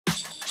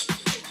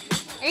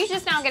Are you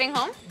just now getting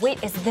home?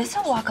 Wait, is this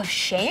a walk of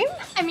shame?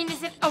 I mean,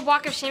 is it a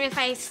walk of shame if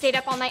I stayed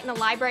up all night in the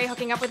library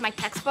hooking up with my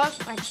textbook?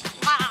 Like,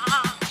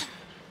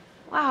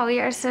 Wow, we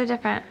are so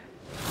different.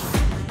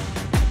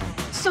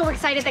 So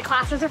excited that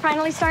classes are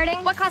finally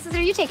starting. What classes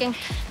are you taking?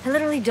 I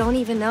literally don't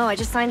even know. I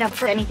just signed up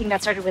for anything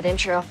that started with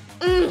intro.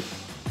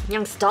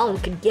 Young Stalin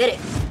could get it.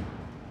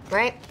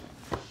 Right?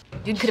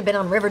 Dude could have been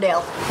on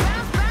Riverdale.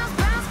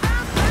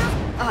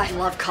 Oh, I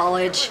love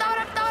college.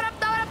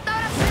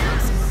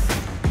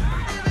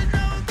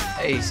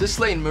 Hey, is this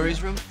Leighton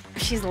Murray's room?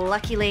 She's a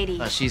lucky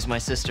lady. She's my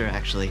sister,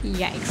 actually.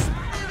 Yikes.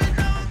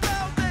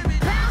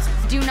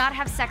 Do not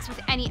have sex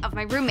with any of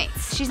my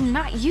roommates. She's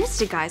not used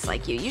to guys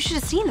like you. You should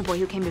have seen the boy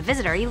who came to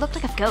visit her. He looked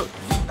like a goat.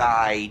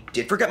 I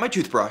did forget my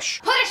toothbrush.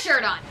 Put a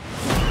shirt on.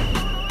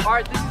 All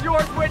right, this is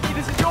yours, Whitney.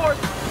 This is yours.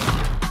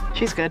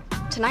 She's good.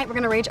 Tonight, we're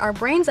gonna rage our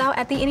brains out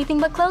at the Anything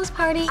But Clothes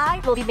party. I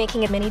will be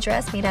making a mini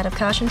dress made out of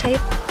caution tape.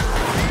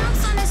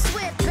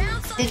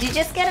 Did you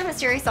just get a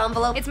mysterious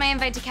envelope? It's my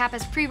invite to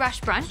Kappa's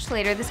pre-rush brunch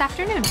later this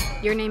afternoon.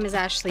 Your name is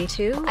Ashley,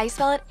 too? I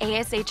spell it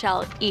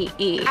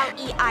A-S-H-L-E-E.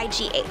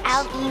 L-E-I-G-H.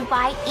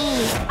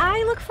 L-E-Y-E.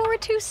 I look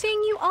forward to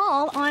seeing you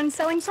all on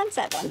Selling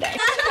Sunset one day.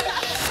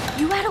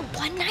 You had a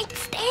one-night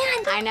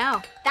stand. I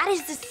know. That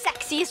is the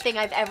sexiest thing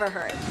I've ever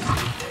heard.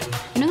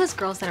 You know those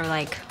girls that are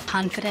like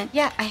confident?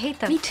 Yeah, I hate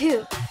them. Me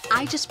too.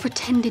 I just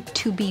pretended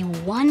to be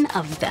one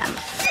of them.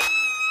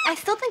 I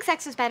still think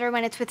sex is better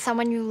when it's with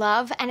someone you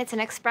love and it's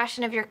an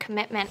expression of your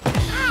commitment.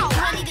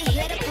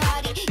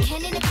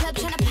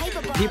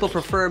 People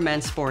prefer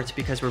men's sports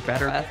because we're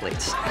better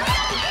athletes.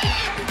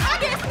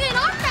 I'm gonna spin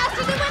off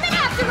faster than women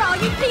after all,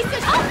 you piece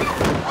of...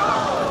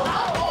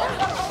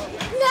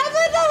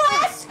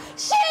 Nevertheless,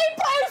 she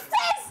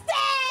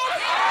persisted!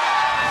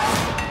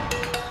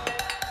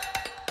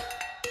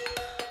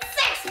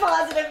 Sex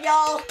positive,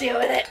 y'all.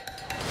 Doing it.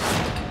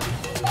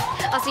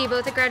 I'll see you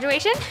both at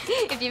graduation,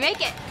 if you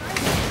make it.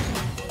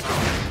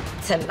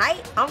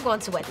 Tonight, I'm going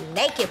to a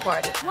naked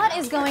party. What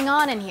is going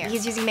on in here?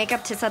 He's using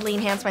makeup to subtly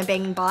enhance my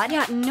banging bod.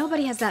 Yeah,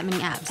 nobody has that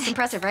many abs.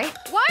 Impressive, right?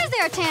 Why is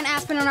there a tan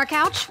aspen on our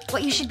couch?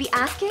 What you should be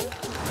asking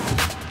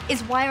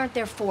is why aren't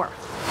there 4?